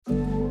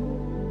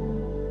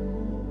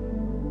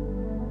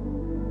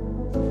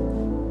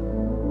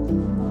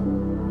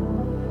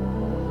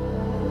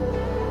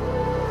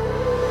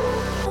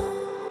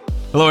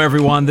Hello,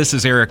 everyone. This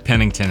is Eric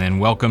Pennington, and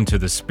welcome to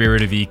the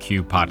Spirit of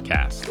EQ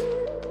podcast.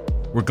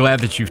 We're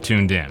glad that you've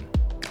tuned in.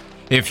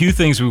 A few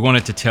things we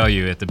wanted to tell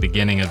you at the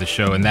beginning of the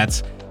show, and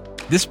that's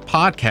this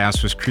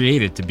podcast was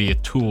created to be a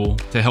tool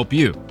to help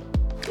you,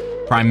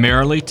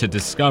 primarily to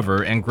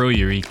discover and grow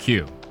your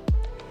EQ.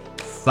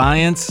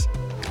 Science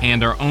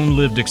and our own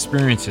lived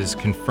experiences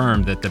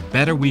confirm that the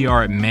better we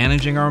are at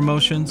managing our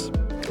emotions,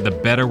 the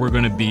better we're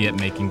going to be at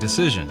making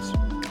decisions,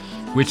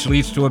 which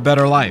leads to a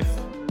better life.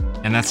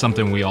 And that's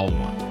something we all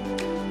want.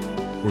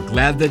 We're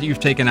glad that you've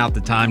taken out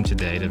the time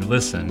today to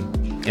listen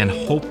and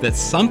hope that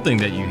something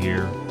that you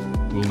hear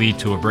will lead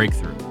to a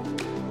breakthrough.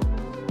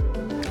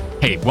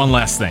 Hey, one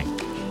last thing.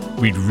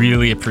 We'd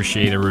really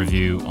appreciate a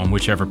review on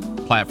whichever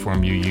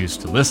platform you use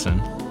to listen.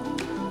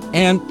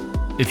 And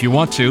if you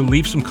want to,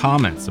 leave some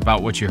comments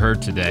about what you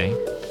heard today,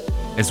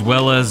 as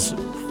well as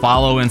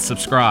follow and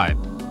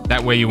subscribe.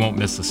 That way you won't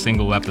miss a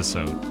single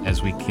episode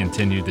as we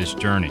continue this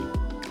journey.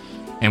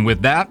 And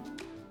with that,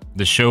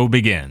 the show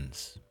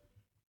begins.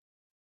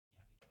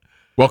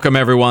 Welcome,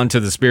 everyone, to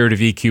the Spirit of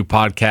EQ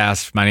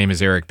podcast. My name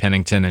is Eric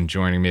Pennington, and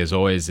joining me, as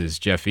always, is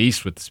Jeff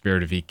East with the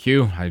Spirit of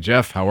EQ. Hi,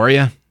 Jeff. How are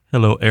you?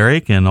 Hello,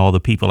 Eric, and all the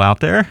people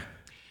out there.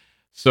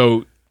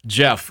 So,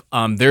 Jeff,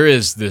 there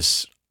is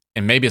this,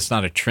 and maybe it's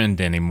not a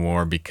trend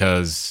anymore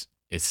because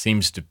it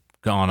seems to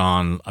have gone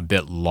on a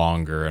bit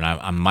longer, and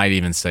I might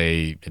even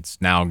say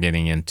it's now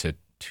getting into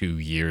 2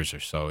 years or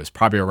so. It's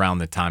probably around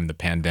the time the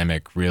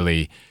pandemic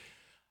really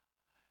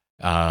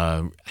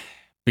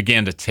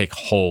began to take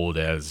hold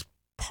as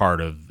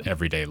part of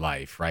everyday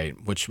life, right?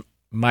 Which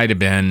might have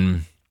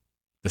been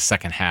the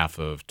second half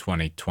of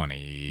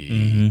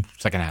 2020,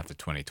 second half of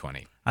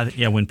 2020.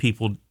 When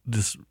people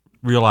just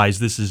realize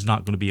this is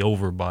not going to be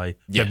over by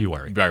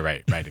February.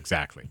 Right,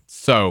 exactly.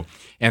 So,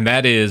 and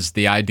that is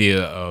the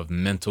idea of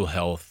mental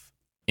health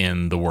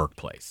in the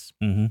workplace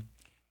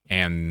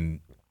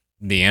and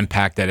the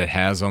impact that it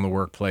has on the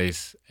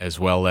workplace, as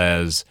well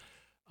as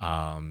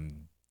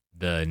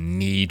the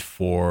need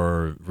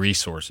for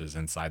resources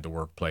inside the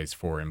workplace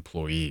for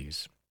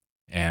employees.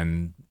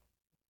 And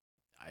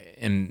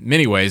in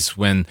many ways,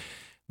 when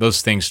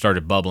those things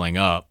started bubbling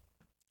up,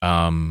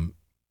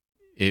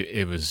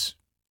 it was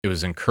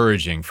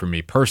encouraging for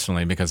me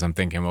personally, because I'm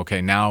thinking,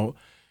 okay, now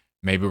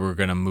maybe we're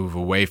going to move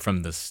away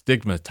from the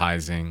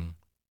stigmatizing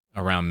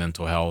around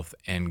mental health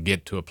and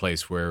get to a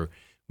place where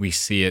we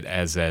see it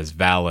as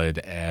valid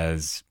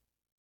as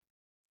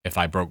if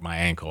I broke my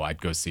ankle,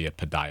 I'd go see a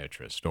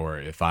podiatrist, or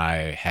if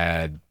I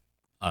had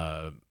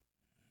a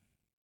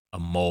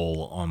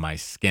mole on my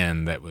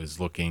skin that was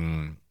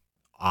looking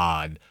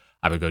odd,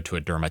 I would go to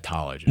a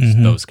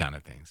dermatologist, those kind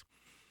of things.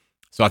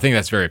 So I think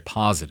that's very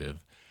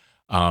positive.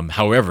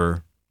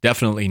 However,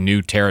 definitely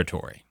new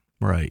territory,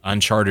 right?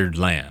 Uncharted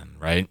land,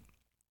 right?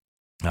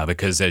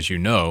 Because as you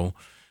know,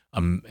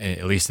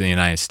 at least in the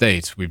United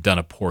States, we've done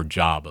a poor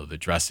job of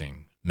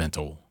addressing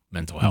mental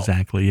health.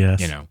 Exactly. Yes.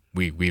 You know,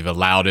 we've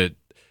allowed it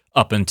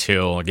up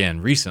until,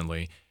 again,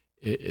 recently,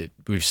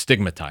 we've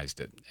stigmatized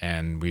it,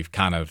 and we've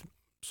kind of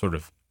sort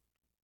of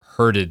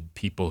herded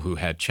people who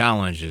had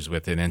challenges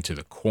with it into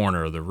the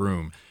corner of the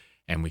room,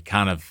 and we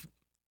kind of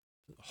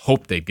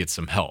hope they'd get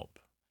some help,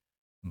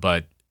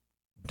 but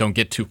don't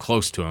get too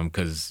close to them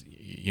because,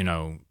 you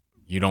know,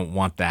 you don't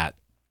want that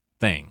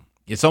thing.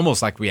 It's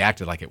almost like we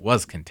acted like it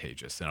was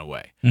contagious in a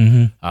way,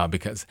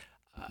 because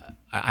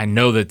I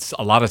know that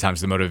a lot of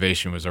times the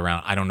motivation was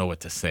around, I don't know what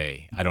to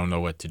say. I don't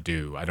know what to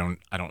do. I don't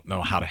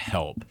know how to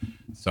help.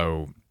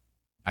 So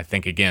I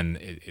think, again,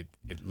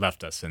 it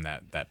left us in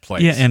that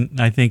place. Yeah, and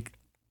I think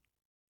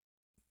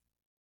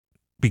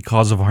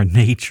because of our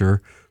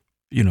nature,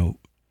 you know,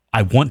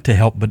 I want to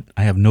help, but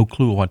I have no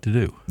clue what to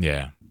do.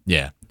 Yeah.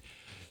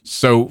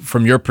 So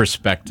from your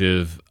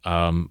perspective,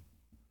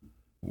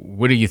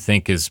 what do you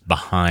think is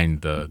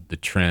behind the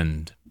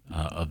trend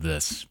of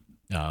this,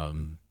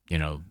 you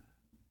know,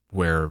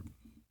 where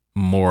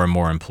more and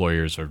more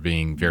employers are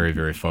being very,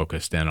 very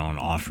focused in on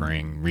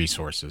offering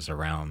resources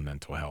around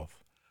mental health?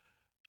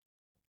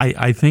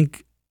 I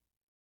think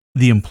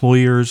the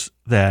employers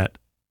that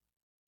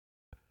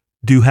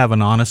do have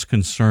an honest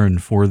concern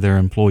for their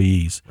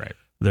employees, right,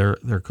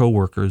 their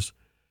coworkers,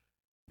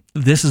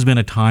 this has been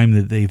a time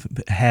that they've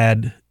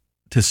had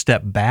to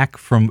step back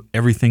from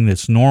everything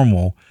that's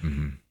normal.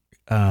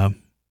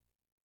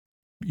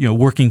 You know,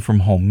 working from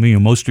home, you know,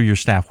 most of your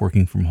staff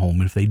working from home.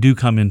 And if they do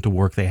come into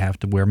work, they have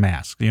to wear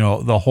masks, you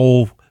know, the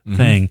whole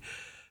thing.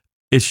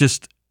 It's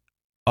just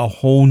a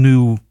whole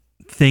new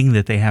thing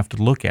that they have to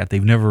look at.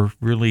 They've never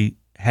really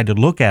had to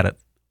look at it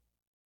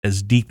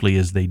as deeply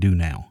as they do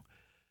now.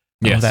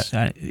 Yes.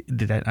 I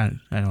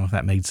don't know if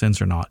that made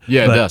sense or not.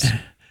 Yeah, it does.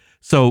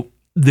 So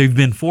they've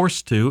been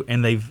forced to,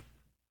 and they've,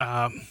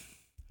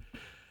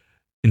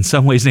 in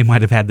some ways they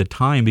might have had the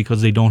time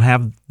because they don't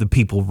have the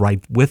people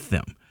right with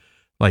them,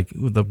 like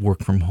the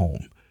work from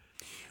home.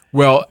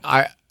 Well,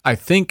 I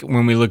think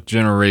when we look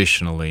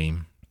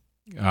generationally,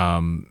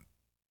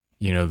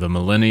 you know, the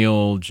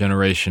millennial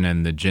generation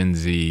and the Gen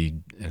Z,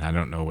 and I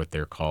don't know what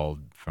they're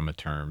called from a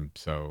term,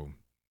 so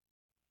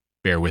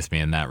bear with me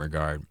in that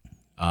regard.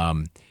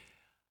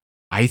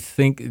 I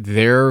think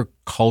their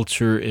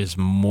culture is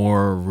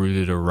more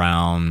rooted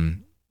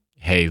around,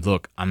 hey,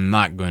 look, I'm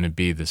not going to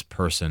be this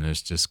person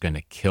who's just going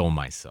to kill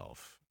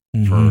myself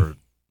for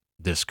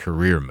this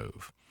career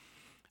move.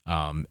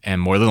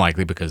 And more than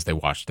likely because they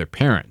watched their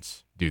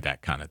parents do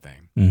that kind of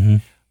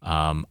thing.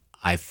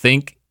 I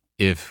think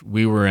if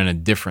we were in a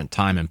different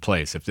time and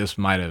place, if this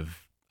might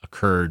have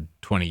occurred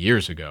 20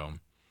 years ago,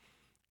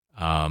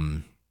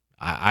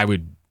 I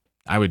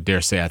would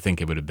dare say I think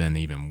it would have been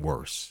even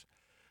worse.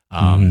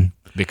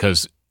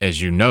 Because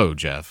as you know,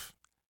 Jeff,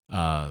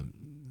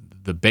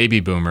 the baby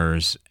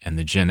boomers and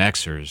the Gen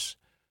Xers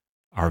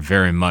are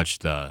very much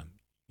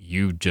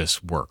you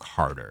just work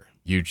harder.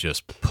 You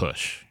just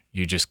push.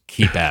 You just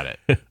keep at it.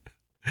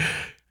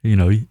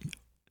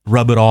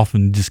 Rub it off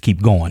and just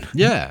keep going.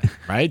 Yeah,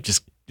 right?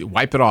 Just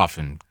wipe it off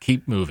and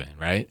keep moving,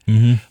 right?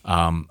 And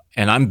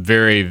I'm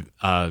very,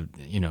 I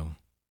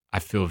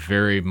feel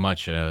very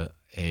much an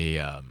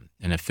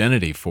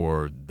affinity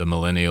for the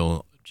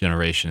millennial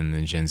generation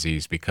and Gen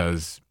Zs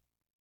because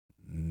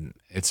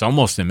it's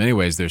almost in many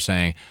ways they're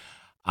saying,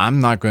 I'm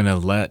not going to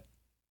let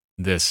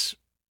this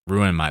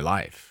ruin my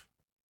life.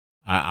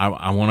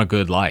 I want a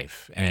good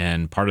life.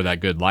 And part of that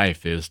good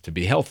life is to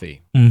be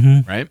healthy,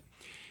 right?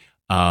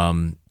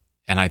 And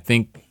I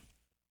think,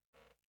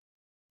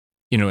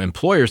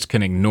 employers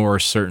can ignore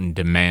certain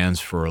demands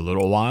for a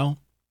little while,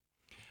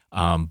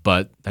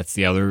 but that's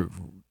the other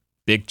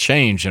big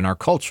change in our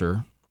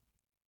culture,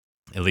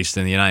 at least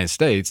in the United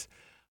States.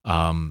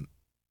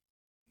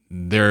 There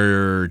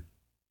are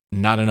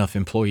not enough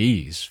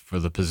employees for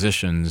the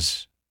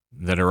positions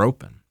that are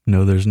open.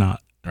 No, there's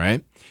not.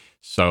 Right?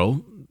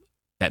 So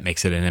that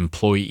makes it an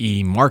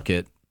employee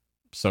market.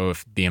 So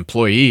if the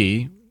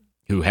employee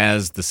who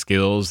has the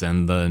skills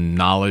and the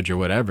knowledge or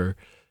whatever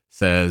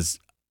says,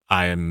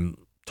 I'm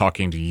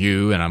talking to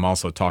you and I'm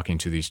also talking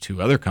to these two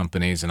other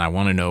companies and I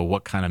want to know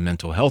what kind of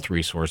mental health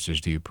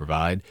resources do you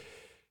provide?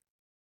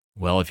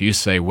 Well, if you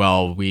say,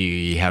 well,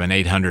 we have an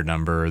 800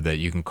 number that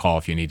you can call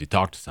if you need to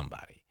talk to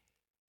somebody.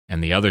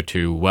 And the other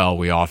two, well,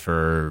 we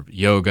offer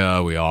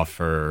yoga, we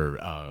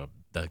offer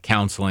the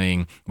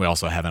counseling. We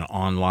also have an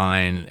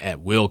online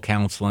at-will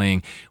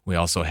counseling. We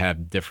also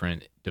have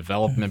different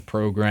development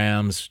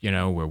programs,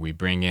 where we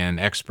bring in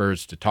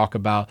experts to talk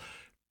about.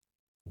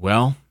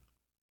 Well,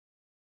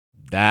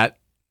 that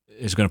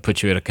is going to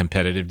put you at a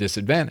competitive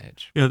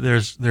disadvantage.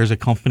 There's a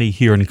company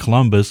here in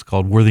Columbus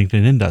called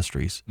Worthington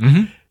Industries.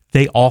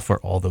 They offer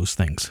all those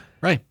things.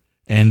 Right.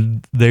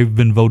 And they've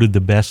been voted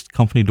the best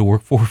company to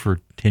work for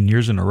 10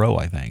 years in a row,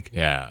 I think.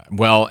 Yeah.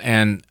 Well,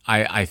 and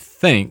I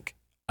think,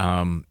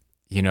 and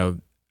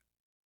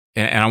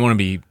I want to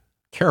be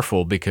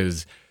careful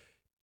because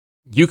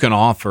you can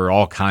offer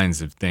all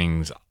kinds of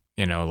things,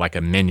 like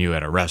a menu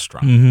at a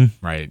restaurant,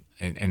 right?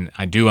 And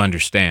I do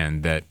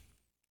understand that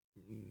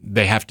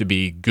they have to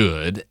be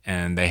good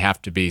and they have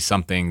to be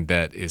something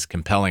that is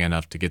compelling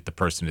enough to get the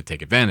person to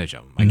take advantage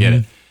of them. I get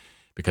it.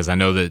 Because I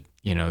know that,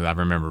 I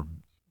remember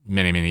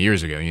many, many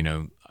years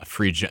ago, a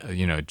free,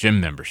 gym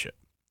membership.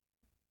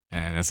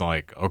 And it's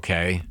like,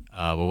 okay,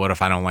 well, what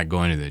if I don't like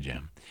going to the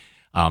gym?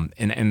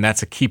 And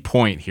that's a key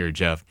point here,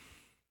 Jeff,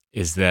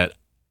 is that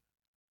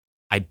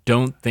I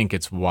don't think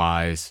it's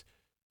wise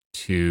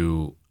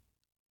to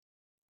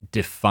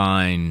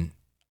define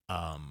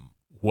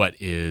what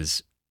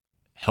is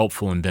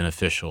helpful and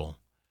beneficial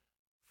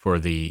for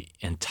the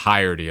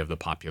entirety of the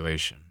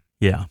population.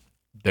 Yeah.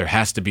 There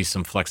has to be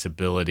some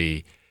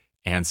flexibility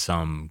and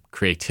some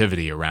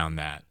creativity around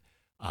that.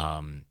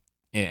 And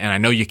I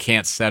know you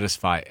can't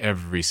satisfy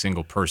every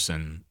single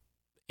person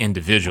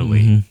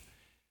individually,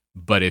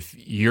 but if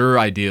your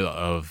idea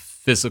of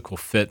physical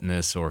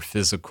fitness or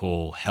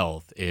physical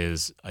health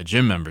is a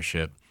gym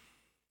membership,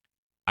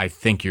 I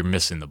think you're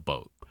missing the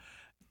boat.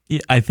 Yeah,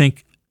 I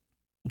think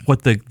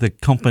what the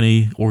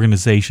company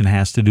organization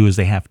has to do is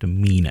they have to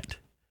mean it.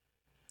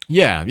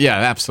 Yeah,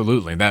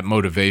 absolutely. That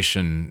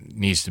motivation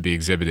needs to be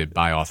exhibited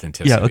by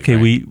authenticity. Yeah, okay,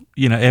 right?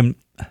 And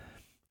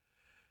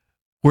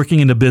working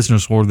in the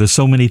business world, there's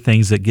so many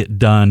things that get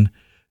done.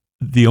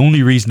 The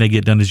only reason they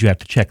get done is you have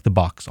to check the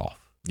box off.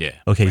 Yeah.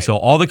 Okay, right. So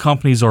all the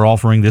companies are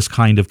offering this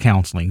kind of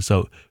counseling.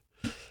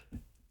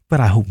 But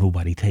I hope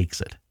nobody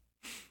takes it.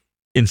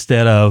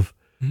 Instead of,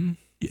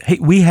 hey,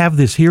 we have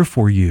this here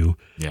for you.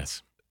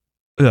 Yes.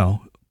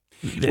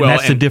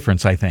 That's the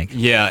difference, I think.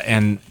 Yeah,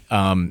 and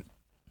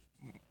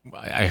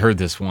I heard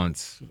this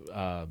once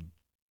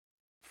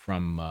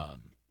from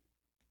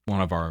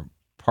one of our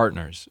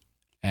partners,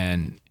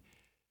 and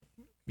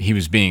he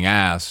was being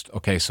asked,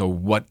 okay, so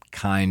what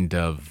kind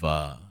of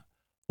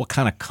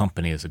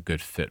company is a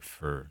good fit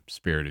for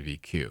Spirit of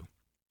EQ?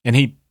 And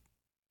he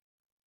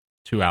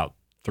threw out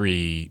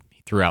three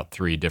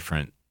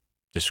different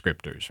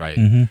descriptors, right?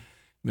 It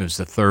was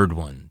the third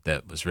one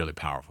that was really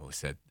powerful. He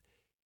said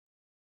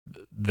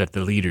that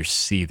the leaders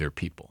see their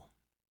people.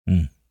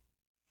 And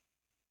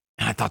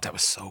I thought that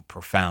was so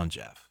profound,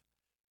 Jeff,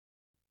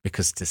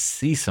 because to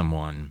see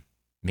someone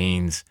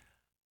means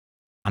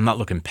I'm not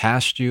looking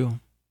past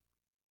you.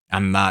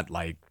 I'm not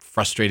like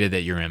frustrated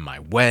that you're in my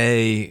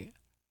way.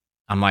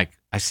 I'm like,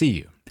 I see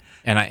you,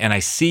 and I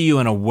see you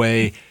in a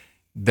way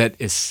that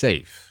is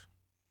safe.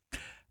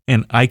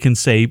 And I can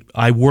say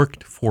I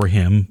worked for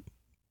him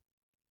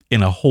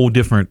in a whole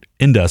different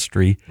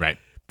industry Right.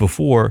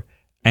 before,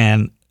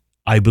 and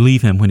I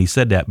believe him when he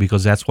said that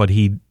because that's what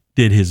he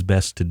did his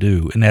best to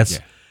do, and that's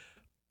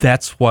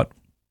what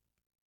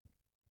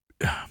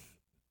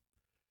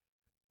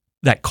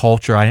that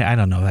culture. I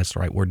don't know if that's the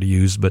right word to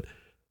use, but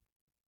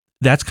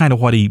that's kind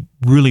of what he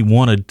really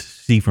wanted to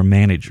see from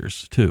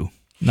managers too.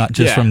 Not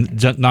just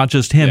not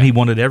just him. Yeah. He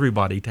wanted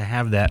everybody to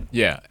have that.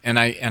 Yeah, and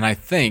I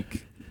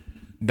think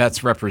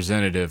that's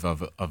representative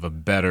of a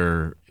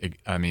better.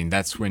 I mean,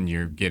 that's when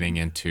you're getting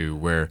into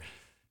where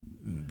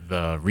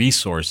the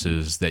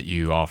resources that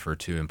you offer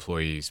to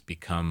employees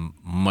become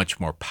much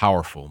more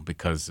powerful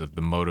because of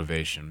the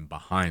motivation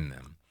behind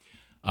them.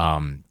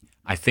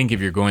 I think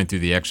if you're going through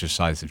the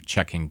exercise of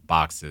checking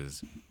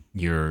boxes,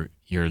 you're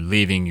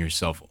leaving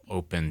yourself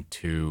open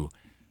to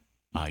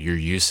your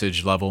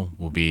usage level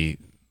will be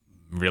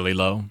really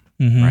low,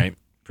 right?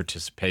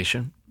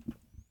 Participation.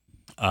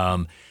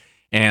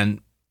 And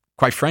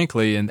quite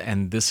frankly,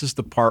 and this is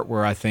the part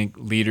where I think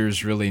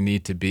leaders really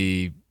need to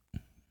be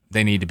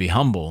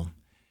humble.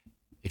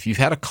 If you've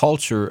had a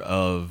culture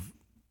of,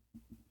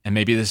 and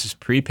maybe this is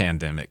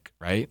pre-pandemic,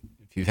 right?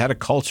 If you've had a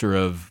culture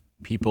of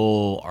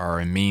people are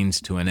a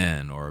means to an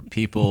end, or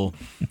people,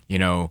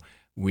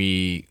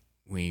 we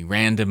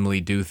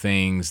randomly do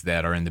things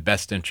that are in the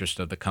best interest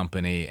of the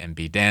company and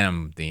be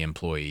damned the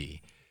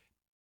employee.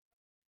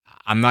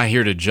 I'm not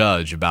here to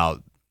judge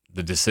about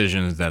the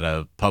decisions that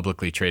a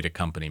publicly traded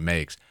company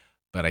makes,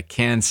 but I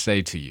can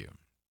say to you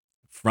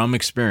from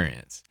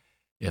experience,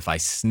 if I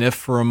sniff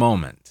for a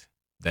moment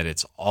that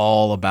it's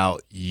all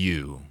about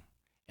you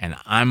and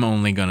I'm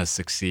only going to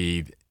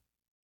succeed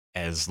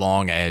as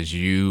long as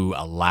you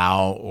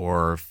allow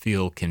or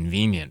feel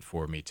convenient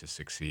for me to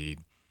succeed,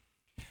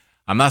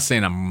 I'm not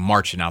saying I'm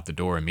marching out the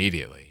door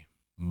immediately,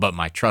 but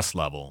my trust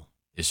level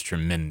is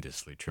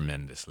tremendously,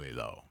 tremendously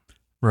low.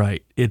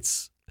 Right.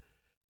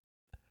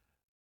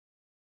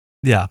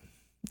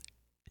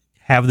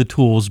 Have the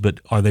tools, but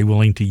are they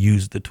willing to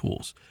use the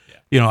tools?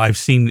 Yeah. I've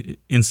seen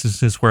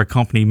instances where a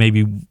company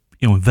maybe,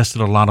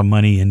 invested a lot of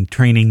money in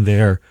training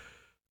their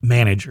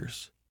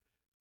managers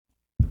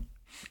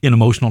in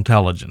emotional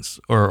intelligence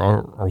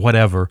or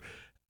whatever,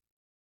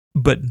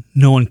 but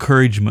no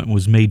encouragement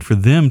was made for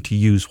them to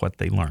use what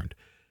they learned.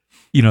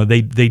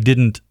 They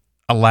didn't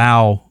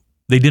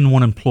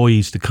want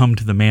employees to come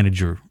to the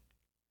manager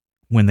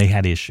when they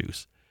had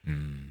issues.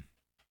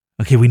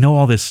 Okay, we know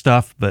all this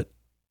stuff, but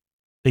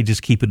they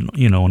just keep it,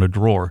 in a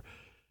drawer.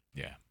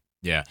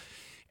 Yeah.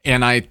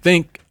 And I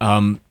think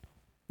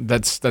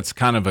that's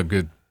kind of a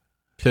good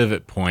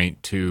pivot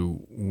point to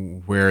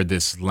where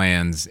this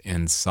lands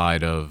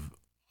inside of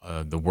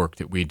the work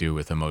that we do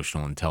with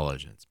emotional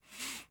intelligence.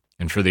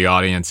 And for the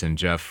audience, and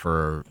Jeff,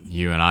 for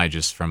you and I,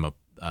 just from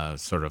a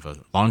sort of a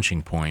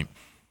launching point,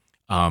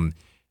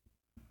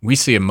 we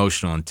see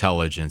emotional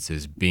intelligence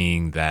as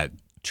being that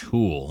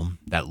tool,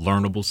 that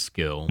learnable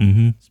skill.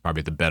 It's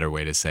probably the better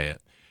way to say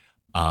it.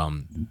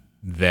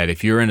 That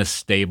if you're in a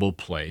stable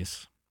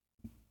place,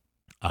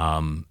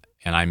 and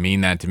I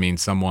mean that to mean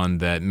someone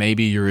that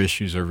maybe your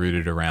issues are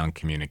rooted around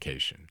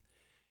communication.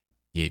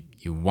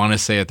 You want to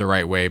say it the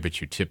right way,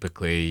 but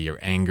your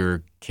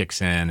anger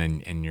kicks in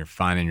and you're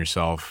finding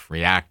yourself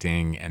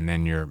reacting, and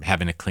then you're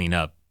having to clean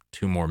up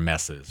two more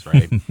messes,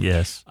 right?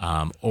 Yes.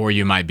 Or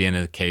you might be in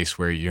a case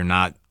where you're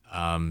not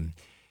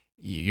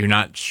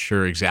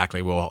sure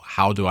exactly, well,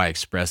 how do I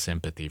express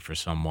empathy for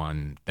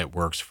someone that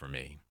works for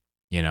me?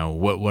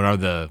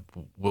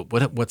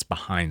 What's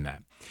behind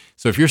that?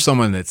 So if you're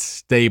someone that's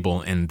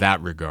stable in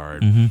that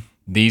regard,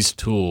 these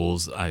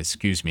tools,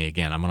 excuse me,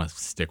 again, I'm going to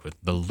stick with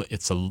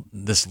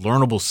this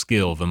learnable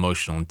skill of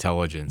emotional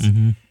intelligence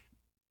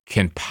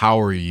can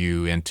power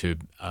you into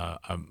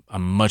a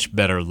much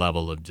better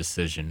level of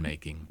decision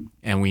making.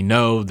 And we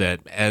know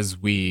that as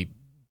we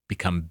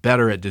become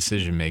better at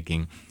decision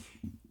making,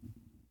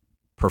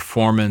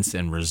 performance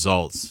and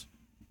results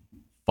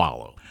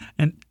follow.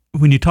 And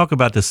when you talk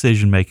about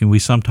decision making, we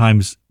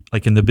sometimes,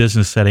 like in the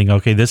business setting,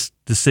 okay, this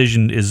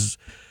decision is,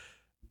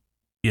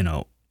 it's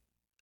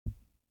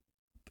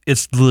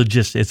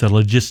a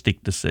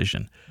logistic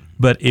decision.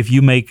 But if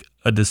you make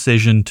a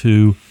decision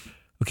to,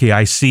 okay,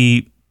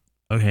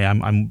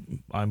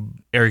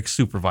 I'm Eric's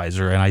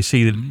supervisor, and I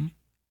see that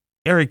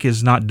Eric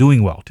is not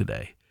doing well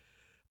today.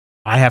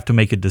 I have to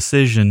make a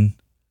decision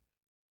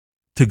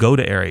to go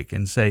to Eric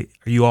and say,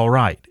 "Are you all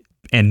right?"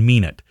 and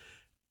mean it.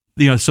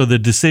 So the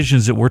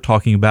decisions that we're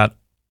talking about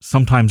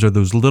sometimes are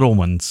those little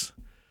ones.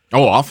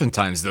 Oh,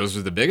 oftentimes those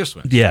are the biggest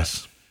ones.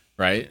 Yes.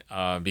 Right?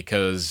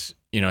 Because,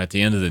 at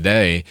the end of the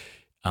day,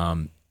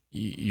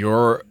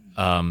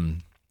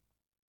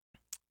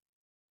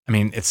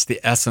 it's the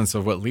essence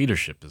of what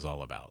leadership is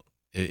all about.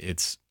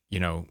 It's,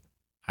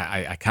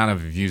 I kind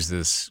of use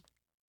this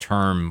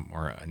term,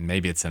 or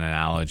maybe it's an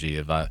analogy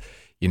of, are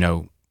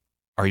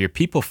your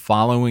people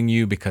following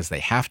you because they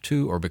have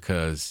to or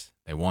because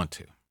they want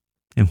to?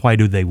 And why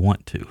do they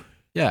want to?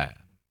 Yeah,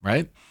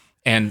 right?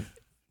 And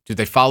do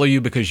they follow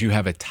you because you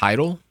have a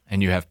title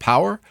and you have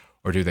power,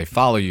 or do they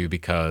follow you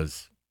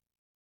because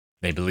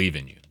they believe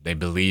in you? They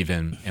believe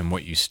in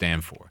what you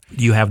stand for.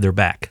 You have their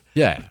back.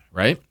 Yeah,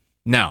 right?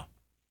 Now,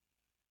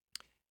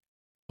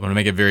 I want to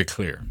make it very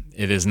clear.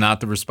 It is not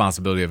the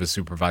responsibility of a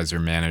supervisor,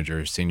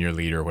 manager, senior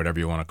leader, whatever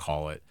you want to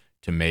call it,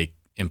 to make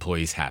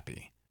employees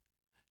happy,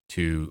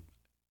 to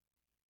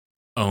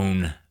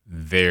own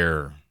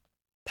their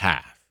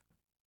path.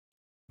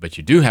 But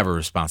you do have a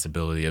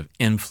responsibility of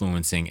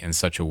influencing in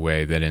such a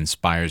way that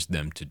inspires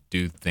them to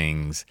do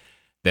things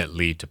that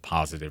lead to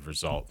positive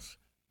results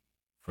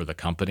for the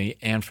company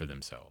and for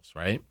themselves,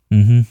 right?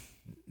 Mm-hmm.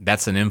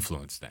 That's an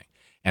influence thing.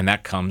 And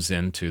that comes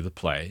into the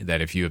play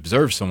that if you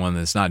observe someone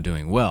that's not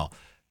doing well,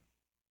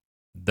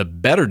 the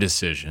better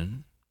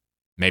decision,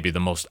 maybe the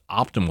most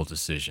optimal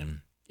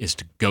decision, is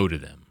to go to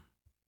them,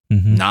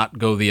 not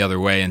go the other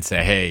way and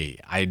say, hey,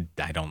 I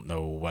don't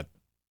know what,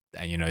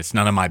 it's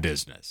none of my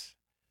business,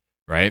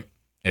 right?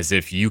 As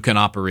if you can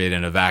operate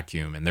in a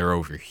vacuum and they're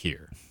over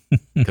here,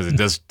 because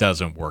it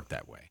doesn't work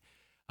that way.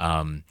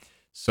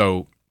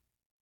 So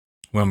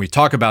when we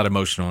talk about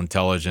emotional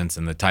intelligence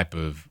and the type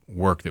of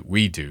work that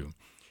we do,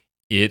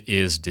 it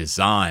is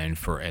designed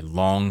for a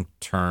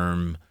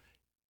long-term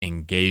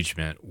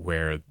engagement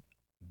where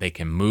they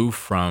can move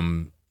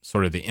from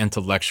sort of the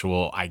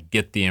intellectual, I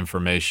get the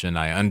information,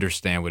 I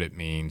understand what it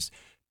means,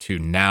 to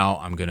now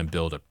I'm going to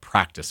build a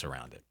practice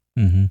around it.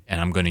 Mm-hmm. And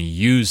I'm going to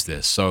use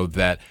this so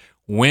that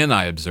when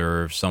I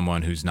observe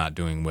someone who's not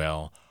doing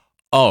well,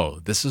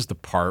 this is the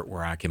part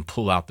where I can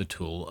pull out the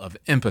tool of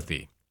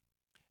empathy.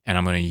 And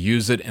I'm going to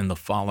use it in the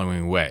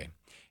following way.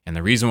 And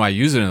the reason why I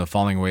use it in the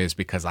following way is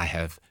because I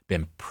have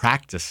been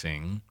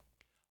practicing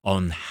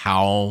on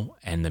how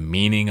and the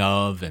meaning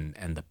of and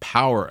the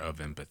power of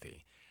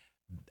empathy.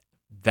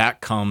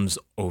 That comes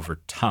over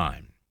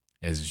time.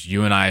 As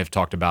you and I have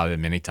talked about it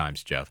many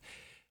times, Jeff,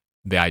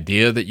 the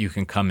idea that you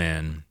can come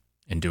in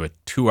and do a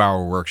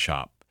 2-hour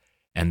workshop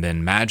and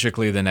then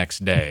magically the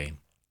next day,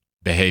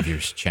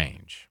 behaviors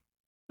change.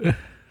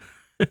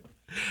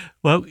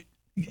 Well,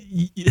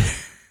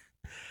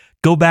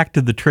 go back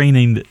to the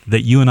training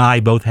that you and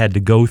I both had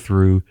to go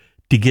through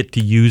to get to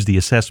use the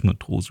assessment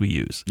tools we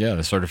use. Yeah,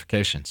 the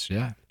certifications.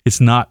 Yeah.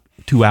 It's not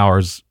 2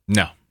 hours.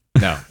 No.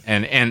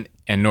 And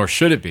nor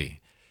should it be.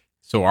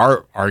 So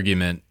our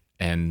argument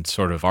and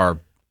sort of our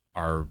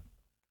I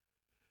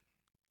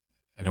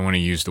don't want to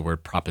use the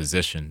word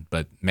proposition,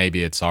 but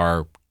maybe it's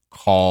our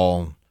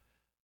call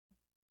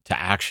to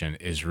action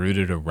is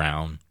rooted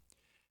around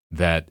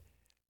that,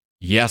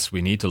 yes,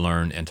 we need to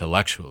learn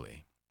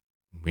intellectually.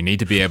 We need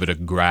to be able to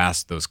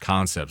grasp those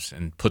concepts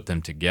and put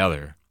them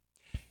together.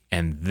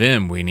 And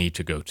then we need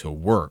to go to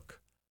work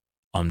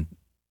on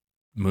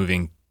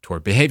moving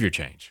toward behavior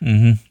change.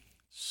 Mm-hmm.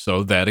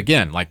 So that,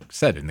 again, like I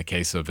said, in the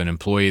case of an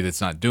employee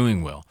that's not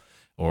doing well,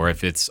 or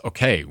if it's,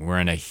 okay, we're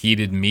in a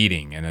heated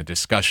meeting and a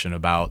discussion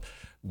about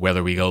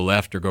whether we go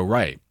left or go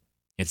right.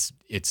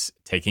 It's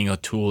taking a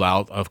tool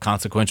out of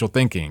consequential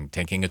thinking,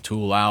 taking a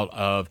tool out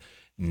of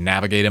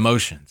navigate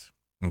emotions,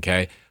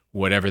 okay,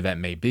 whatever that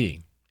may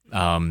be.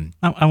 I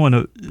want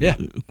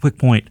to, quick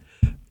point.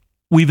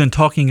 We've been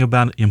talking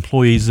about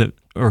employees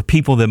or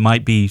people that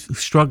might be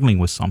struggling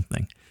with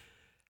something.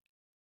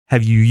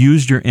 Have you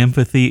used your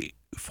empathy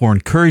for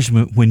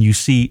encouragement when you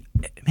see,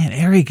 man,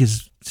 Eric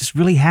is just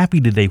really happy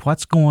today.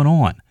 What's going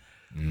on?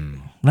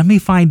 Let me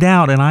find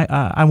out, and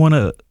I want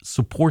to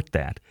support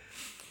that.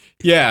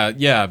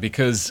 Yeah,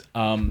 because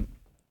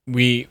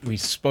we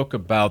spoke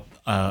about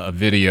a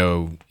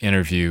video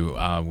interview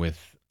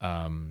with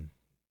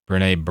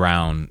Brené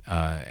Brown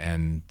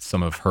and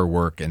some of her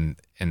work and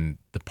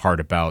the part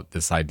about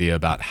this idea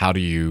about how do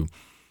you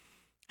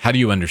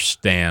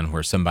understand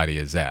where somebody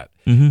is at.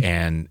 Mm-hmm.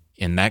 And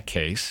in that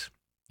case,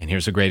 and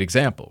here's a great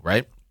example,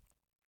 right?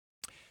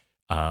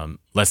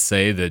 Let's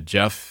say that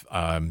Jeff,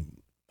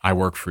 I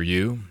work for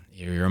you,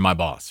 you're my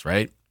boss,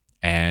 right?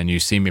 And you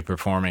see me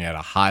performing at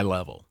a high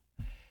level.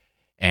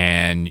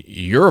 And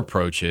your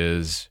approach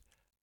is,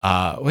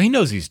 he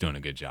knows he's doing a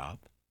good job.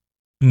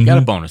 Mm-hmm. He got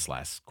a bonus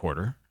last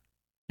quarter.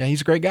 Yeah,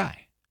 he's a great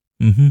guy.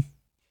 Mm-hmm.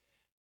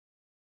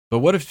 But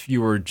what if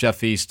you were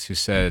Jeff East who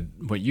said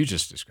what you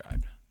just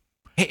described?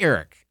 Hey,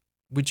 Eric,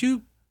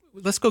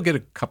 let's go get a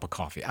cup of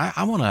coffee.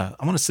 I want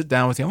to sit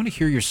down with you. I want to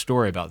hear your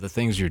story about the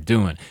things you're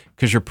doing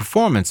because your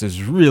performance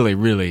is really,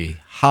 really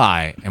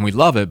high and we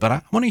love it, but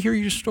I want to hear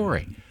your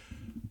story.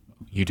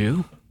 You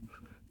do?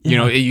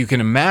 Yeah. You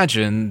can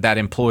imagine that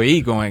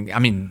employee going,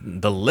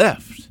 the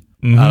lift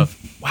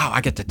of, wow,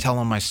 I get to tell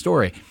them my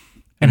story.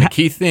 And the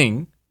key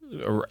thing,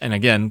 and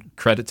again,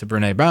 credit to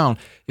Brené Brown,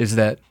 is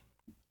that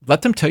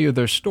let them tell you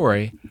their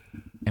story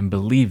and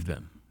believe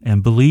them.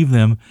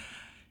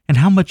 And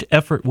how much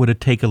effort would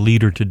it take a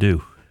leader to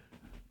do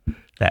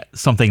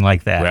something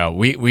like that?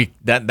 Well,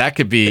 that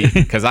could be,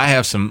 because I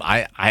have some,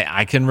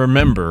 I can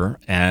remember,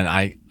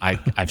 and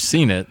I've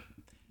seen it.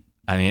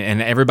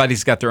 And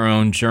everybody's got their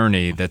own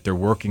journey that they're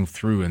working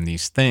through in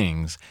these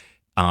things,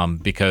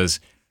 because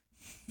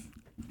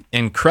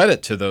in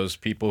credit to those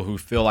people who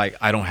feel like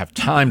I don't have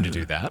time to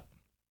do that,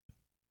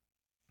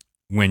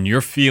 when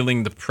you're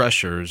feeling the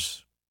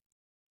pressures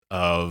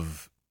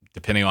of,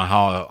 depending on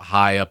how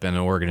high up in an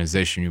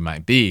organization you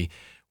might be,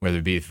 whether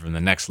it be from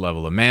the next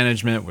level of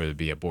management, whether it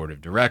be a board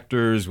of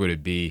directors, would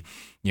it be,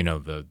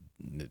 the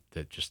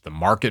just the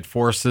market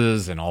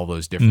forces and all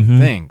those different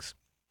things.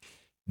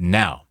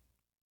 Now,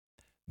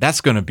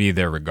 that's going to be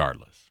there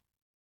regardless.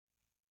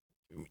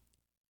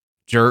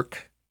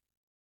 Jerk,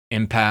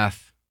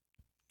 empath,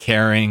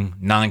 caring,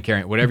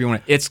 non-caring, whatever you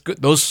want. It's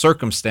good. Those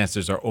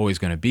circumstances are always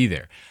going to be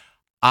there.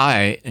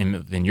 I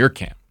am in your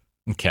camp.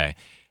 Okay.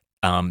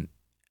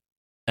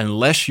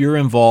 Unless you're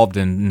involved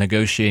in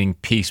negotiating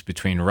peace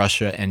between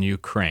Russia and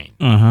Ukraine,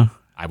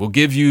 I will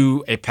give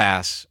you a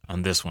pass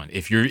on this one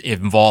if you're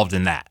involved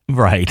in that.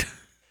 Right.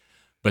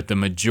 But the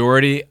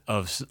majority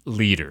of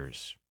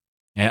leaders,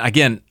 and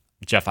again,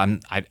 Jeff, I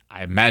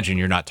imagine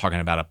you're not talking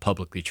about a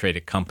publicly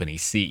traded company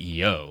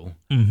CEO.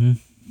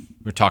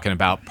 We're talking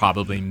about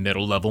probably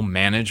middle-level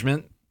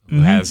management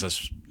who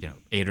has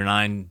 8 or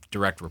 9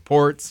 direct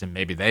reports, and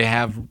maybe they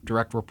have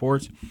direct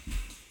reports.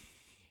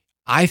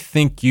 I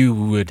think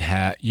you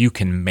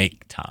can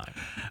make time.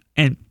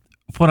 And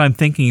what I'm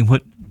thinking,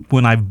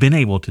 when I've been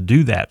able to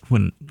do that,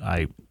 when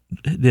I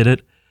did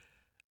it,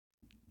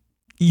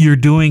 you're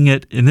doing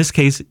it. In this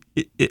case,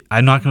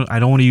 I don't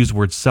want to use the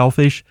word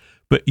selfish,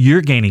 but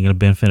you're gaining a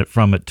benefit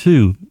from it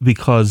too,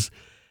 because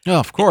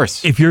of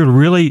course, if you're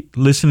really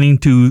listening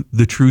to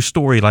the true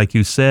story, like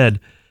you said,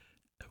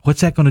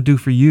 what's that going to do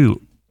for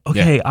you?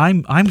 Okay,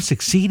 I'm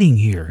succeeding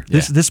here.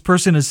 This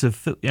person is,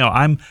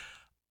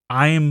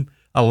 I'm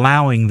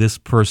allowing this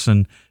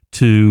person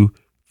to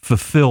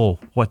fulfill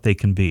what they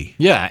can be.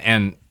 Yeah,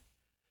 and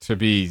to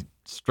be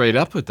straight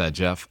up with that,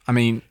 Jeff, I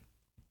mean,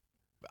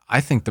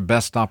 I think the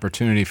best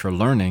opportunity for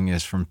learning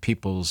is from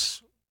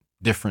people's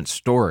different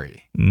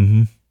story.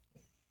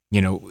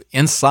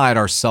 Inside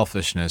our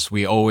selfishness,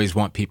 we always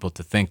want people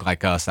to think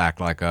like us, act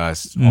like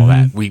us, all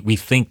that. We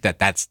think that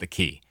that's the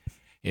key.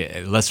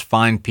 Let's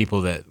find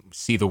people that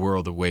see the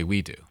world the way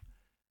we do.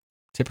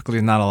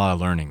 Typically, not a lot of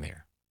learning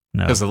there.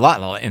 No. Because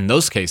in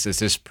those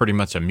cases, it's pretty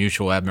much a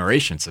mutual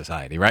admiration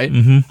society, right?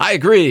 I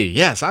agree.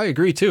 Yes, I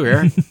agree too,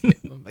 Eric.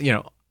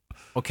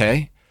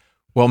 Okay.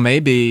 Well,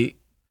 maybe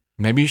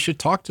you should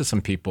talk to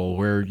some people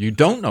where you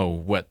don't know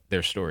what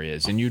their story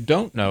is, and you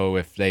don't know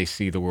if they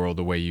see the world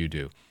the way you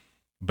do.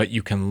 But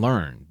you can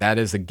learn. That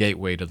is a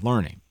gateway to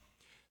learning.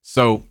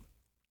 So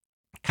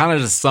kind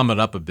of to sum it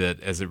up a bit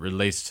as it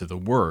relates to the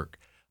work,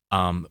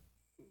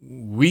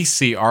 we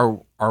see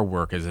our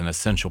work as an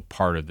essential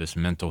part of this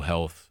mental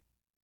health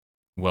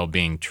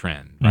well-being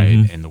trend,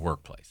 right, in the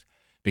workplace,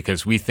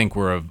 because we think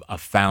we're a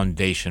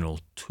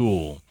foundational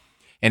tool.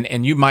 And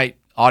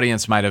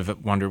audience might have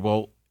wondered,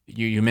 well,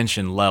 you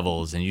mentioned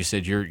levels, and you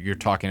said you're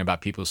talking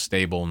about people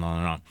stable and on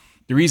and on.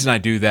 The reason I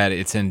do that,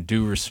 it's in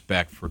due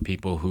respect for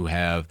people who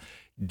have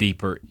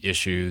deeper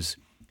issues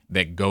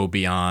that go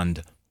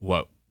beyond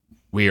what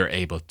we are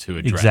able to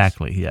address.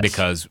 Exactly, yes.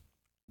 Because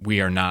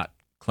we are not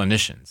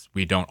clinicians.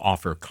 We don't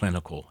offer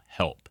clinical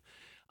help.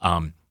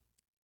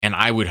 And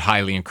I would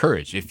highly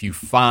encourage, if you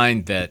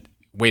find that,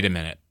 wait a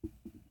minute,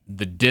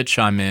 the ditch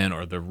I'm in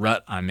or the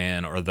rut I'm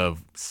in or the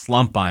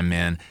slump I'm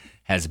in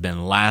has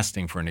been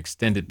lasting for an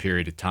extended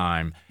period of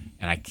time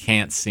and I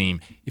can't seem,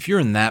 if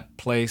you're in that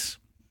place,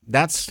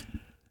 that's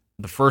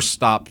the first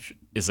stop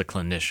is a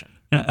clinician.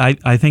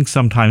 I think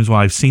sometimes when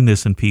I've seen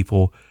this in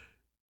people,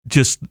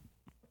 just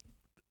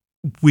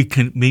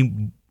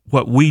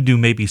what we do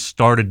maybe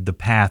started the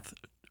path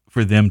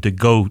for them to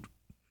go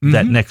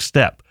that next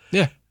step.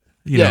 Yeah.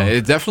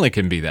 It definitely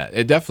can be that.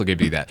 It definitely could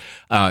be that.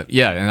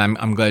 And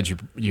I'm glad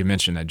you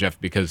mentioned that, Jeff,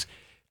 because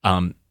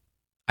I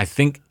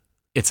think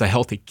it's a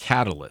healthy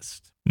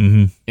catalyst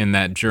in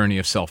that journey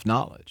of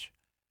self-knowledge.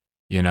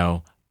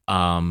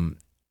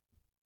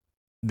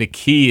 The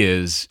key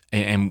is,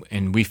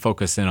 and we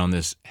focus in on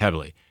this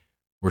heavily,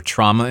 we're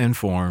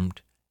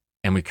trauma-informed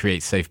and we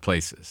create safe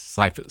places,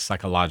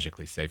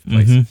 psychologically safe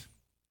places,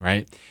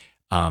 right?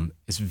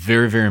 It's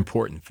very, very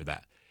important for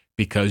that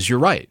because you're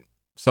right.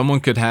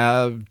 Someone could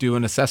do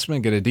an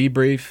assessment, get a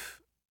debrief,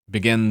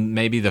 begin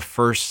maybe the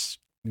first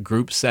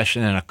group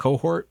session in a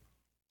cohort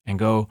and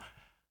go,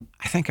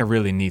 I think I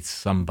really need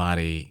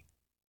somebody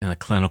in a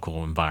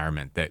clinical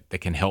environment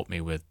that can help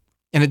me with.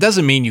 And it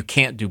doesn't mean you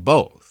can't do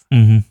both.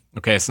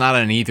 Okay, it's not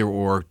an either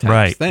or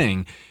type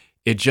thing.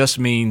 It just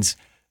means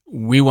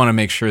we want to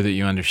make sure that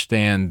you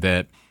understand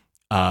that,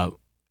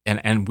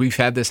 and we've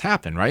had this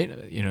happen, right?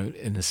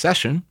 In the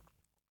session,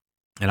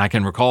 and I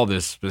can recall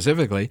this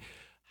specifically.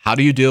 How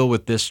do you deal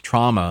with this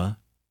trauma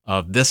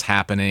of this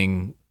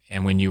happening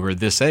and when you were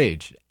this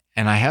age?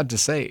 And I had to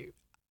say,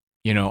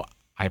 I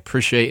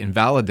appreciate and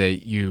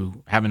validate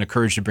you having the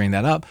courage to bring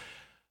that up,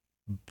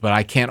 but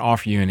I can't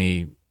offer you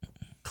any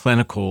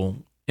clinical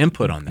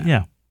input on that.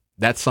 Yeah.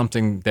 That's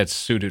something that's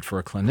suited for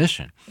a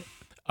clinician.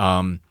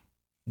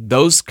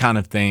 Those kind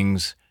of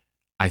things,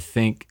 I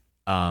think,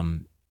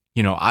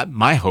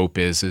 my hope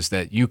is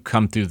that you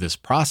come through this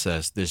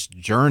process, this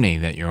journey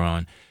that you're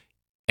on,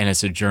 and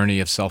it's a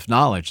journey of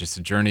self-knowledge. It's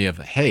a journey of,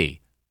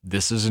 hey,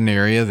 this is an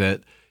area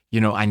that,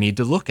 I need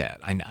to look at.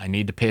 I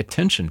need to pay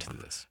attention to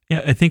this.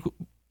 Yeah,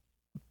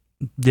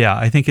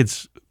 I think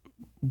it's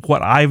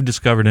what I've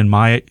discovered in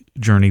my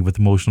journey with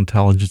emotional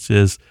intelligence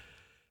is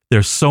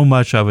there's so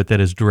much of it that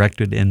is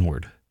directed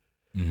inward.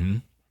 Mm-hmm.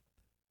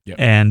 Yep.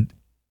 And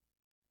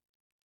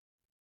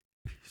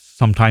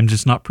sometimes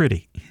it's not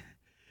pretty.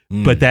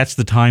 But that's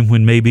the time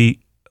when maybe,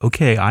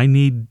 okay,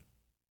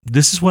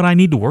 this is what I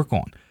need to work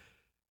on.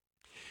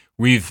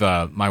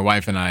 My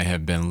wife and I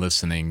have been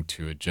listening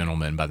to a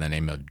gentleman by the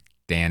name of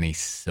Danny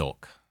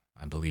Silk.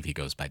 I believe he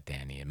goes by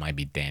Danny. It might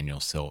be Daniel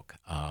Silk.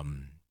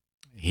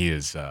 He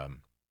is,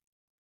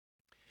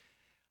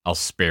 I'll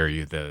spare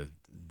you the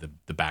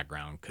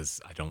background because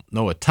I don't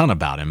know a ton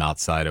about him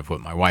outside of what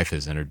my wife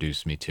has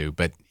introduced me to,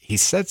 but he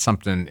said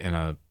something in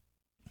a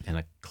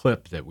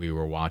clip that we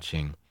were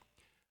watching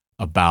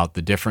about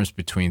the difference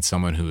between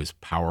someone who is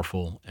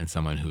powerful and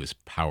someone who is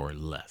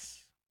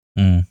powerless.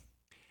 Mm.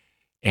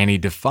 And he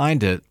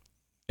defined it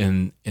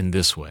in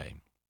this way.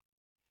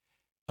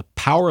 A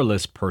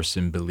powerless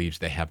person believes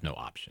they have no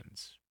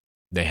options.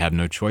 They have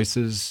no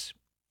choices.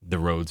 The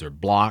roads are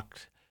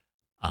blocked.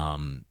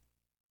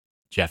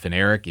 Jeff and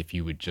Eric, if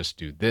you would just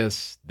do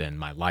this, then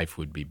my life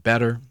would be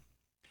better.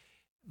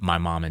 My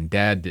mom and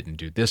dad didn't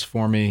do this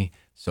for me,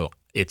 so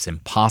it's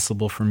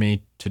impossible for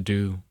me to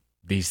do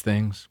these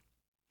things.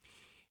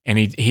 And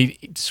he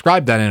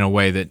described that in a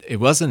way that it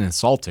wasn't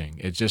insulting.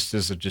 It just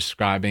is a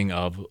describing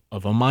of a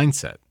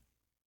mindset.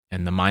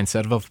 And the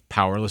mindset of a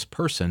powerless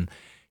person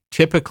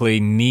typically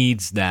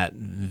needs that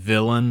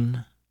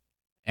villain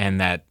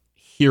and that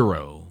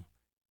hero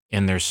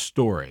in their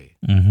story.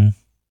 Mm-hmm.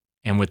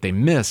 And what they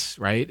miss,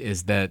 right,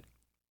 is that,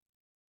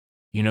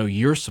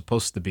 you're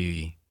supposed to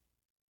be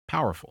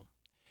powerful.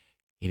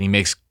 And he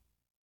makes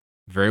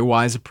a very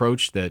wise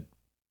approach that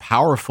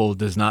powerful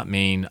does not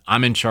mean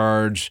I'm in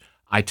charge,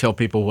 I tell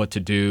people what to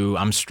do,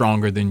 I'm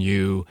stronger than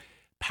you.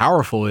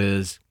 Powerful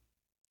is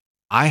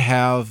I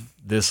have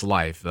this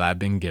life that I've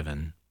been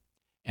given,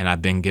 and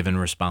I've been given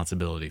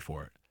responsibility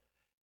for it.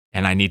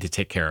 And I need to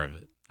take care of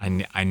it.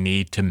 I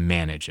need to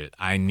manage it.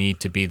 I need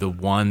to be the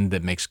one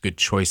that makes good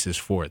choices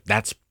for it.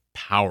 That's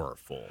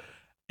powerful.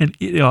 And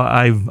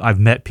I've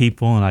met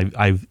people, and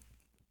I've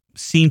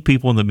seen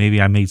people that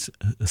maybe I made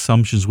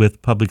assumptions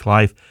with public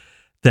life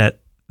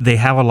that they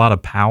have a lot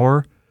of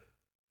power.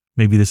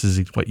 Maybe this is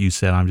what you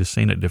said. I'm just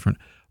saying it different,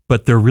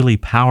 but they're really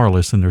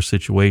powerless in their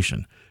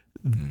situation.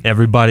 Mm-hmm.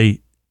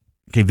 Everybody,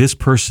 okay, this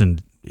person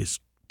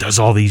does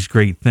all these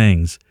great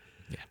things,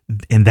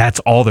 and that's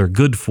all they're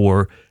good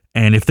for.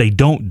 And if they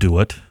don't do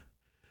it,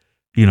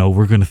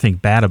 we're going to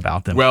think bad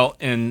about them. Well,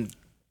 and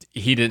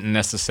he didn't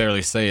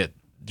necessarily say it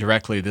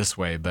directly this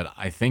way, but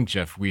I think,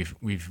 Jeff, we've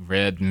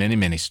read many,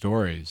 many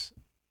stories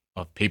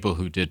of people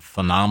who did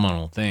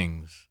phenomenal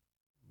things,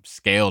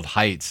 scaled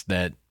heights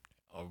that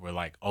were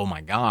like, oh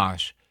my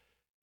gosh,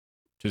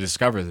 to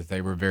discover that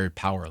they were very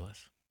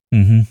powerless.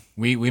 Mm-hmm.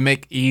 We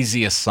make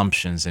easy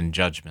assumptions and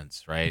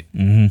judgments, right?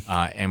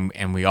 Mm-hmm.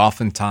 And we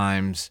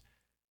oftentimes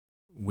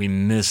we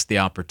miss the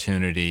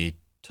opportunity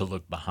to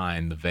look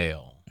behind the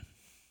veil.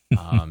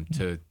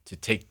 To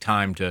take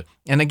time to,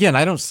 and again,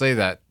 I don't say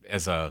that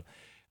as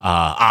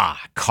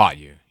caught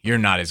you. You're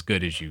not as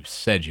good as you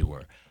said you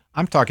were.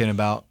 I'm talking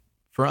about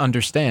for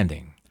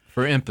understanding,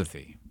 for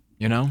empathy,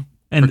 and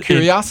for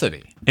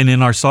curiosity. And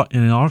in our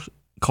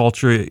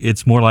culture,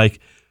 it's more like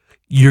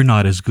you're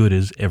not as good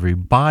as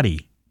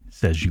everybody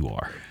says you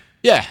are.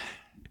 Yeah.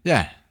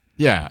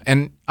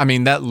 And I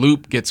mean, that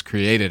loop gets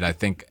created, I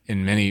think,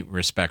 in many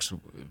respects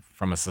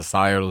from a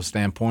societal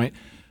standpoint,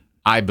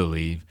 I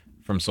believe,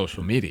 from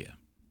social media.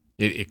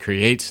 It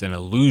creates an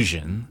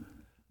illusion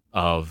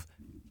of,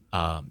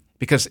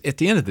 because at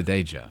the end of the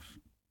day, Jeff,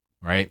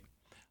 right,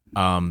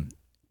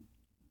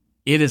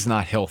 it is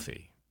not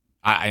healthy.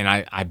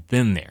 I've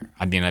been there.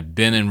 I mean, I've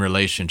been in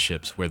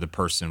relationships where the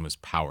person was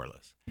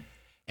powerless.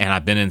 And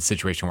I've been in a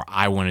situation where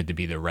I wanted to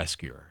be the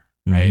rescuer,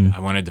 right? Mm-hmm. I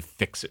wanted to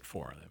fix it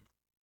for them.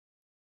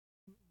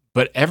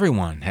 But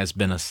everyone has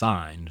been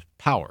assigned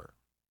power.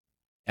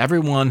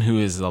 Everyone who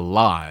is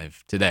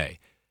alive today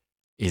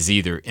is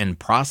either in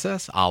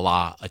process, a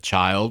la a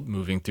child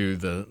moving through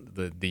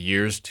the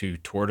years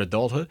toward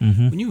adulthood.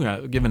 Mm-hmm.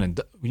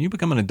 When you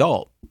become an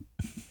adult,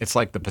 it's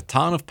like the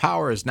baton of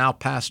power is now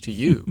passed to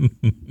you.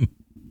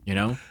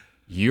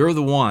 You're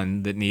the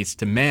one that needs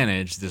to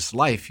manage this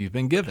life you've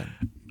been given.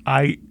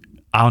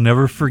 I'll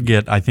never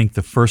forget, I think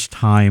the first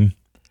time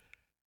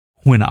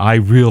when I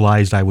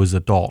realized I was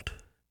adult.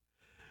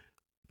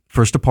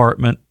 First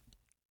apartment,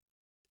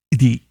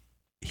 the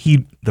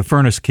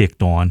furnace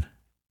kicked on,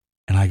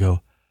 and I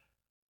go,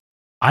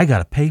 I got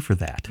to pay for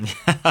that.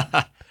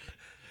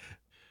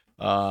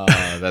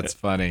 That's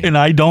funny. And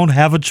I don't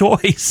have a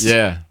choice.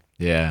 Yeah.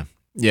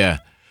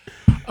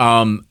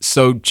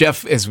 So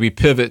Jeff, as we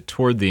pivot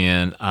toward the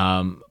end,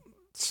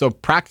 so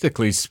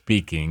practically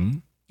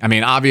speaking, I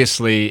mean,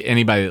 obviously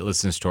anybody that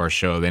listens to our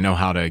show, they know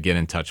how to get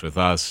in touch with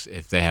us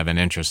if they have an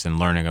interest in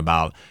learning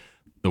about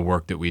the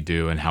work that we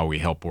do and how we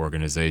help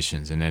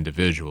organizations and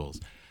individuals.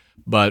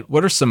 But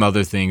what are some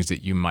other things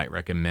that you might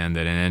recommend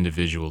that an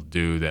individual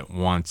do that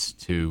wants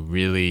to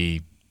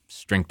really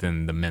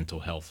strengthen the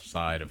mental health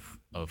side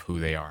of who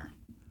they are?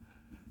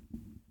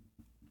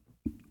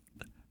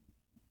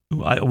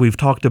 We've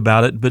talked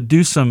about it, but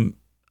do some,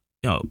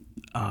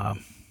 an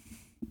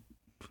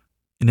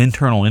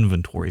internal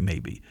inventory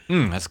maybe.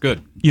 That's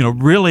good.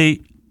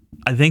 Really,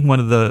 I think one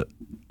of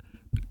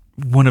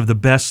the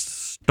best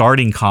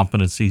starting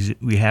competencies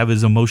we have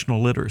is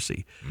emotional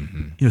literacy.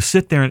 Mm-hmm.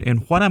 Sit there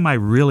and what am I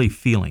really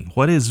feeling?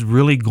 What is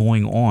really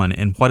going on,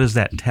 and what is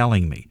that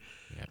telling me?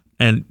 Yeah.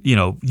 And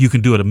you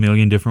can do it a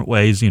million different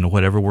ways.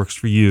 Whatever works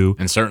for you.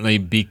 And certainly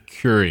be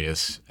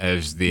curious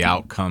as the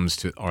outcomes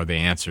to or the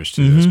answers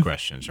to those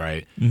questions,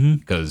 right?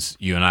 Because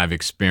you and I have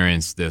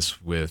experienced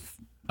this with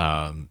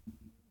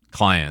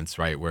clients,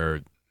 right?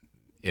 Where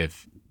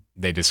if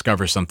they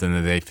discover something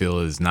that they feel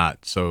is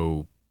not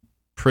so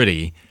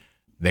pretty,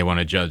 they want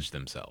to judge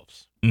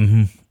themselves.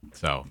 Mm-hmm.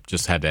 So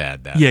just had to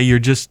add that. Yeah, you're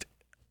just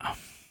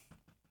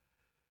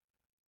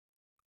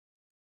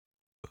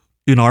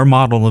in our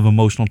model of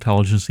emotional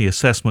intelligence, the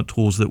assessment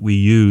tools that we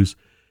use,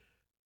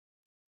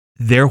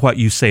 they're what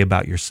you say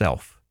about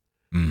yourself.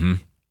 Mm-hmm.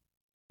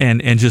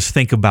 And just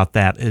think about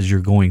that as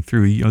you're going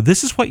through.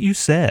 This is what you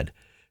said.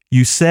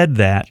 You said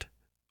that,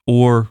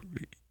 or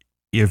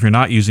if you're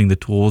not using the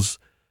tools,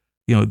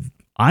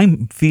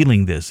 I'm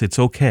feeling this. It's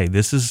okay.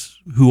 This is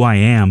who I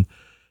am.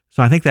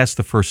 So I think that's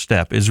the first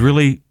step, is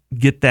really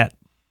get that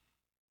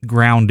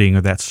grounding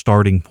or that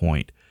starting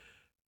point.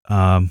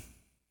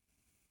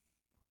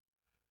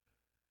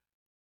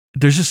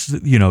 There's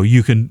just,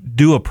 you can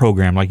do a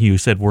program, like you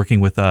said, working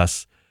with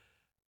us.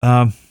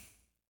 Pay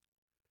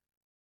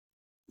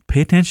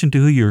attention to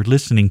who you're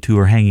listening to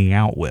or hanging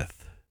out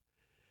with.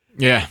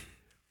 Yeah.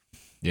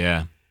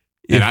 Yeah.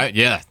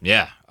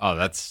 Yeah. Oh,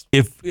 that's...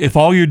 If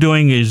all you're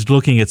doing is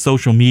looking at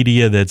social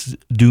media that's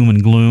doom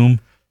and gloom,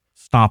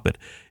 stop it.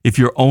 If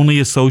you're only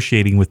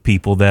associating with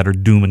people that are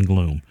doom and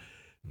gloom,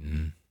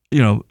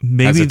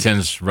 maybe... As it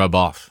tends to rub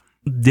off.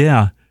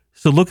 Yeah.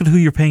 So look at who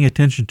you're paying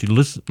attention to.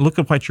 Look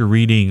at what you're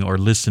reading or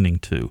listening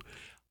to.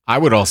 I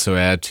would also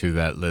add to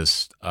that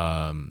list,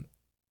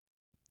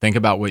 think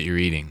about what you're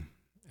eating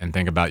and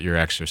think about your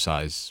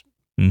exercise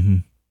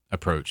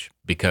approach,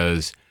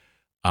 because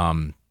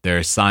there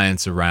is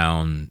science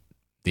around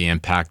the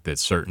impact that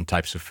certain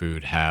types of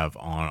food have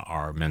on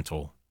our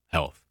mental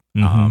health.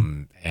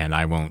 And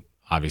I won't,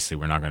 obviously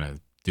we're not going to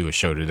do a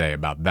show today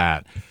about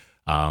that.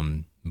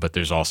 But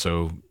there's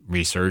also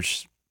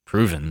research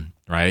proven,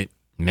 right?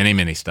 Many,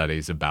 many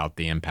studies about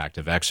the impact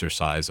of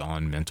exercise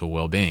on mental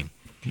well-being.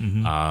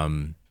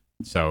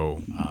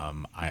 So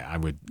I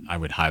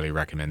would highly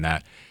recommend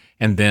that.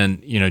 And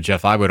then,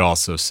 Jeff, I would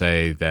also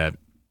say that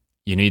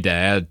you need to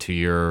add to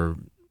your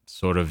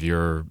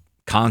your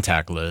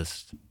contact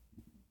list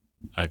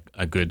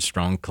a good,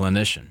 strong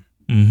clinician.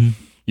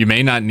 You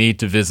may not need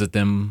to visit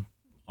them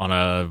on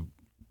a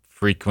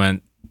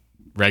frequent,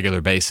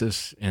 regular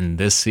basis in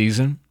this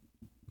season,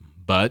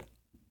 but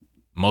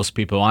most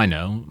people I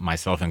know,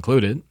 myself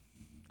included,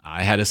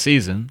 I had a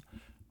season,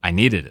 I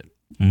needed it,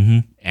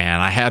 and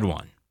I had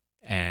one.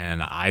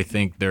 And I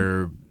think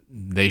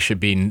they should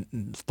be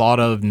thought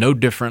of no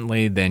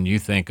differently than you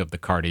think of the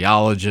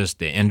cardiologist,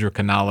 the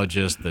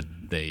endocrinologist,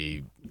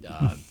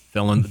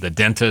 the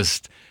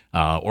dentist,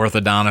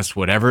 orthodontist,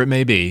 whatever it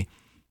may be.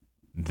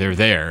 They're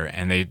there,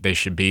 and they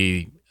should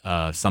be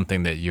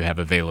something that you have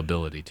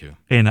availability to.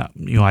 And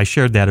I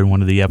shared that in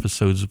one of the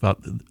episodes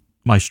about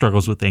my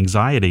struggles with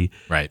anxiety.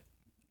 Right.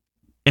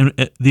 And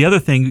the other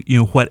thing,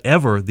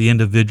 whatever the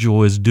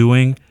individual is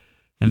doing,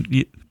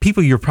 and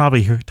people, you're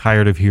probably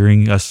tired of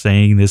hearing us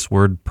saying this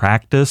word,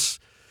 practice,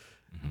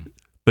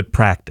 but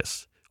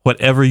practice.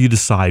 Whatever you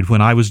decide.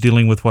 When I was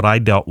dealing with what I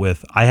dealt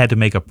with, I had to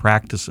make a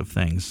practice of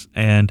things,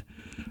 and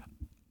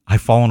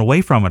I've fallen away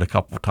from it a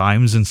couple of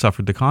times and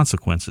suffered the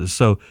consequences.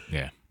 So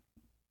yeah,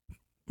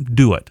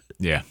 do it.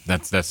 Yeah,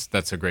 that's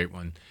a great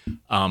one.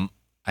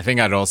 I think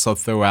I'd also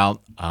throw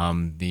out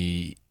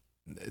the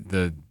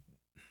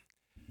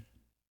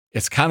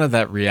it's kind of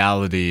that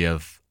reality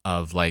of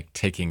like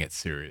taking it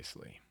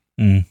seriously,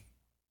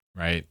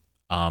 right?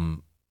 I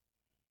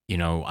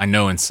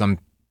know in some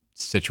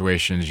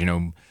situations,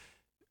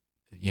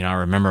 I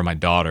remember my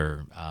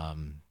daughter,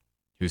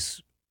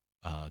 who's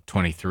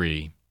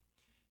 23.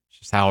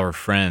 Just how her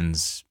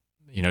friends,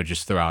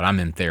 just throw out, I'm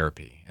in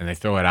therapy, and they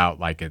throw it out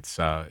like it's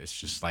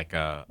just like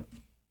a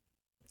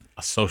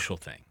social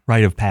thing,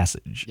 rite of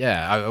passage.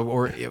 Yeah,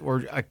 or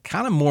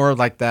kind of more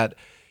like that.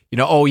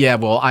 Oh yeah,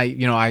 well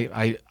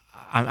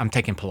I'm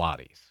taking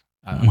Pilates.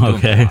 I'm doing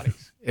okay.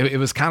 Pilates. It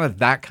was kind of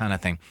that kind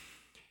of thing,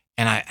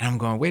 and I'm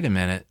going, wait a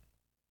minute,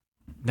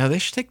 no, they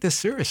should take this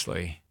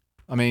seriously.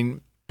 I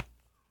mean,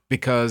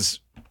 because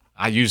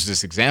I used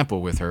this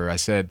example with her. I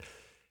said,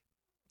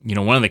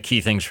 one of the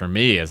key things for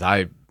me as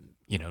I,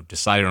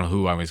 decided on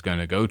who I was going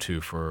to go to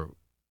for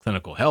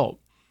clinical help,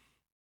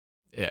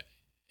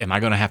 am I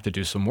going to have to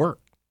do some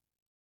work?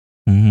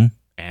 And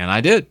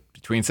I did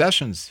between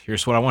sessions.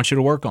 Here's what I want you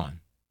to work on.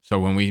 So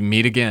when we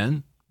meet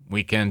again,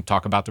 we can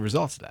talk about the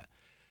results of that.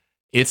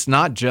 it's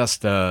not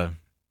just oh,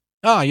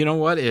 you know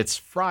what? It's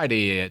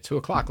Friday at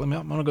 2:00. I'm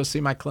going to go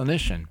see my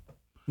clinician.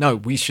 No,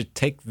 we should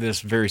take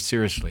this very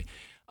seriously,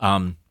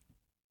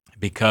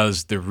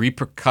 because the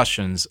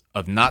repercussions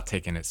of not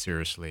taking it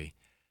seriously,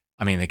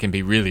 I mean, they can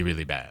be really,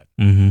 really bad.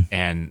 Mm-hmm.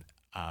 And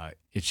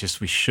it's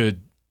just we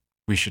should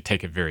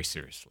take it very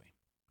seriously.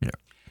 Yeah.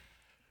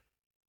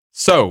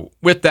 So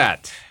with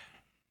that,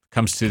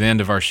 comes to the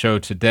end of our show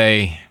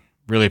today.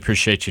 Really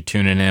appreciate you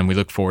tuning in. We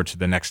look forward to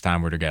the next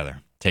time we're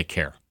together. Take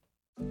care.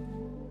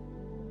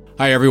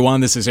 Hi, everyone.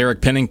 This is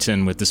Eric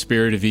Pennington with the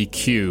Spirit of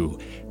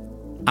EQ.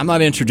 I'm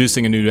not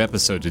introducing a new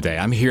episode today.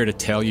 I'm here to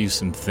tell you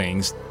some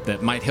things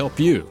that might help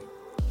you.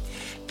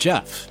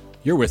 Jeff,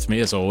 you're with me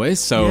as always.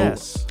 So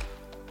Yes.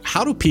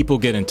 How do people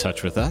get in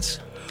touch with us?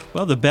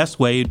 Well, the best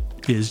way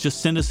is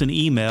just send us an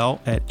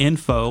email at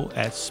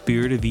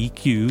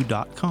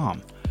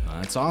info@spiritofeq.com.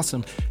 That's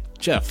awesome.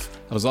 Jeff,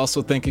 I was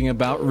also thinking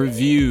about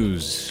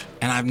reviews,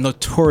 and I'm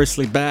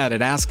notoriously bad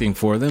at asking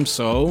for them.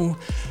 So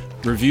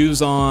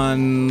reviews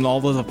on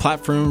all of the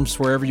platforms,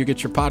 wherever you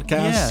get your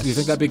podcasts. Yes. Do you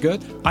think that'd be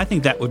good? I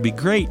think that would be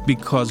great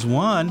because,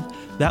 one,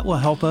 that will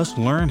help us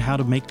learn how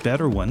to make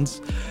better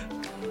ones.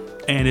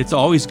 And it's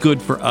always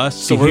good for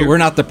us So to hear. we're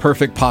not the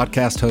perfect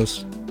podcast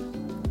hosts?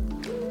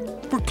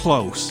 We're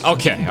close.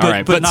 Okay, all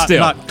right. But not,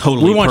 still, not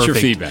totally we want your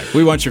perfect. feedback.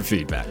 We want your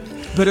feedback.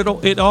 But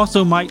it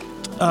also might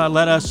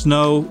let us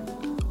know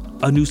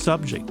a new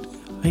subject.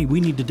 Hey, we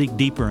need to dig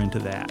deeper into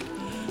that.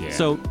 Yeah.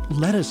 So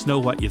let us know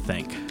what you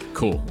think.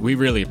 Cool. We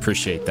really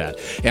appreciate that.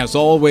 As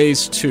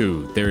always,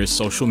 too, there is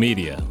social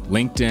media,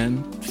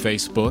 LinkedIn,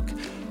 Facebook,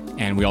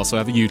 and we also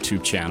have a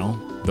YouTube channel.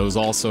 Those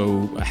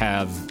also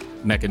have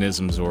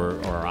mechanisms or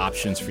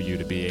options for you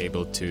to be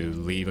able to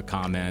leave a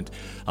comment,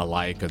 a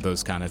like, or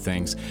those kind of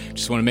things.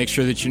 Just want to make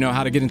sure that you know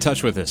how to get in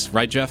touch with us.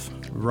 Right, Jeff?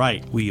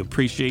 Right. We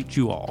appreciate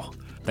you all.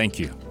 Thank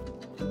you.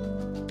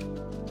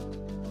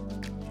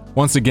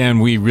 Once again,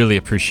 we really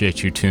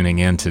appreciate you tuning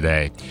in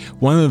today.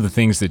 One of the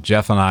things that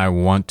Jeff and I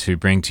want to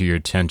bring to your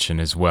attention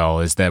as well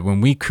is that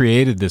when we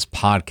created this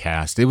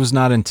podcast, it was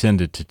not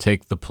intended to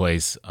take the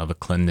place of a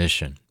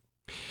clinician.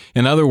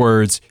 In other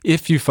words,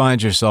 if you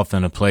find yourself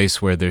in a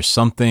place where there's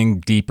something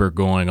deeper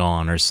going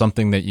on or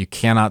something that you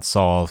cannot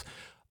solve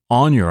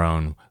on your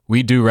own,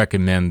 we do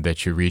recommend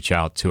that you reach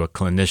out to a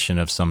clinician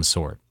of some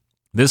sort.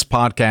 This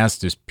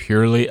podcast is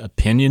purely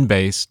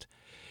opinion-based,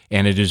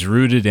 and it is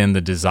rooted in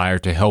the desire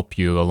to help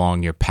you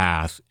along your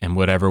path in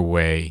whatever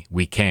way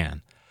we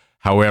can.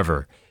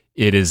 However,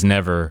 it is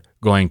never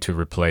going to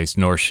replace,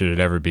 nor should it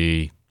ever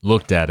be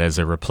looked at as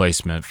a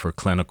replacement for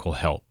clinical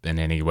help in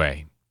any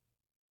way.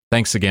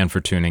 Thanks again for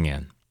tuning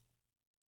in.